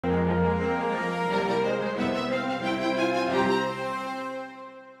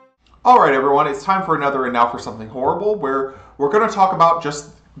All right, everyone, it's time for another And Now for Something Horrible, where we're going to talk about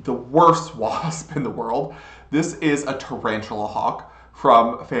just the worst wasp in the world. This is a tarantula hawk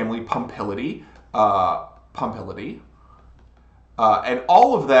from family Pumpilidae. Pumpilidae. And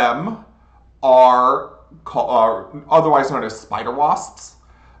all of them are otherwise known as spider wasps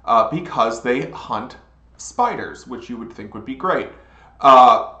because they hunt spiders, which you would think would be great.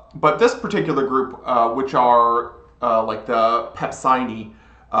 But this particular group, which are like the Pepsini,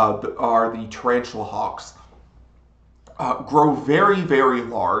 are the tarantula hawks, grow very, very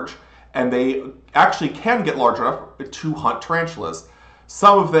large, and they actually can get large enough to hunt tarantulas.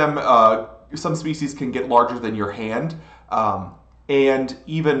 Some of them, some species can get larger than your hand. And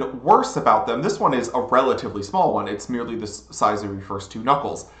even worse about them, this one is a relatively small one. It's merely the size of your first two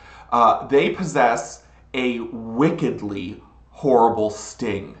knuckles. They possess a wickedly horrible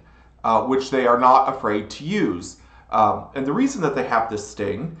sting, which they are not afraid to use. And the reason that they have this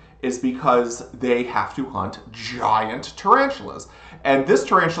sting is because they have to hunt giant tarantulas. And this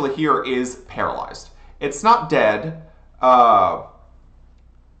tarantula here is paralyzed. It's not dead.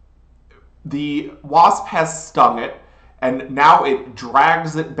 The wasp has stung it, and now it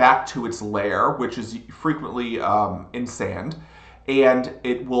drags it back to its lair, which is frequently in sand, and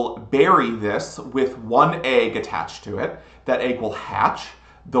it will bury this with one egg attached to it. That egg will hatch.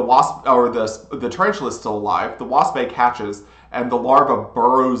 The wasp, or the tarantula is still alive. The wasp egg hatches, and the larva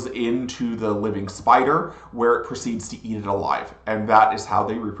burrows into the living spider, where it proceeds to eat it alive, and that is how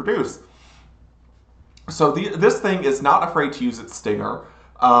they reproduce. So this thing is not afraid to use its stinger.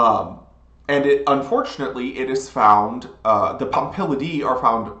 And unfortunately, it is found, the Pumpilidae are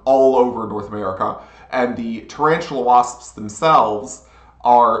found all over North America, and the tarantula wasps themselves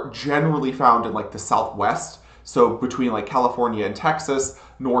are generally found in like the Southwest, so between like California and Texas,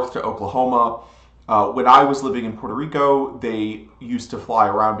 north to Oklahoma. When I was living in Puerto Rico, they used to fly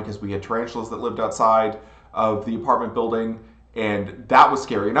around because we had tarantulas that lived outside of the apartment building, and that was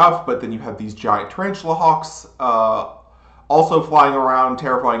scary enough, but then you have these giant tarantula hawks also flying around,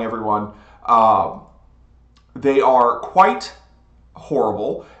 terrifying everyone. They are quite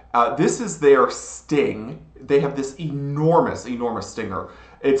horrible. This is their sting. They have this enormous, enormous stinger.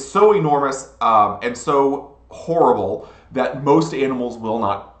 It's so enormous and so horrible that most animals will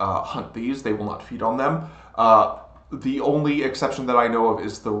not hunt these. They will not feed on them. The only exception that I know of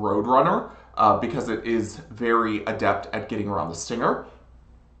is the roadrunner, because it is very adept at getting around the stinger.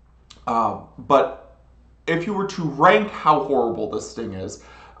 But if you were to rank how horrible this sting is,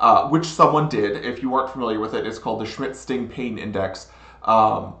 which someone did, if you aren't familiar with it, it's called the Schmidt Sting Pain Index.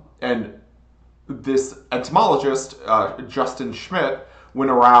 And this entomologist, Justin Schmidt, went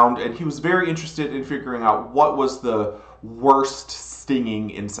around and he was very interested in figuring out what was the worst stinging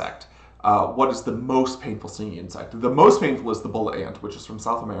insect. What is the most painful stinging insect? The most painful is the bullet ant, which is from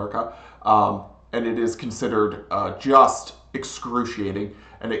South America. And it is considered just excruciating,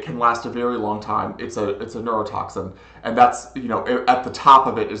 and it can last a very long time. It's a neurotoxin, and that's, at the top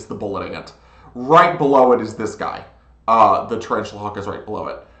of it is the bullet ant. Right below it is this guy. The tarantula hawk is right below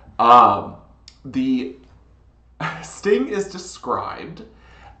it. The sting is described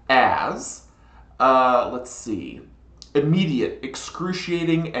as, let's see, immediate,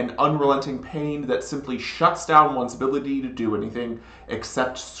 excruciating, and unrelenting pain that simply shuts down one's ability to do anything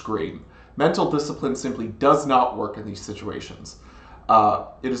except scream. Mental discipline simply does not work in these situations.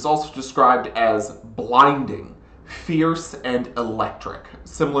 It is also described as blinding, fierce, and electric,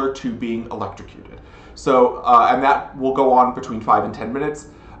 similar to being electrocuted. So, and that will go on between 5 and 10 minutes.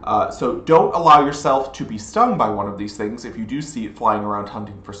 So don't allow yourself to be stung by one of these things. If you do see it flying around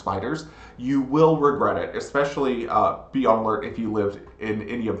hunting for spiders, you will regret it, especially be on alert if you lived in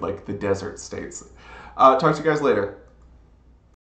any of like the desert states. Talk to you guys later.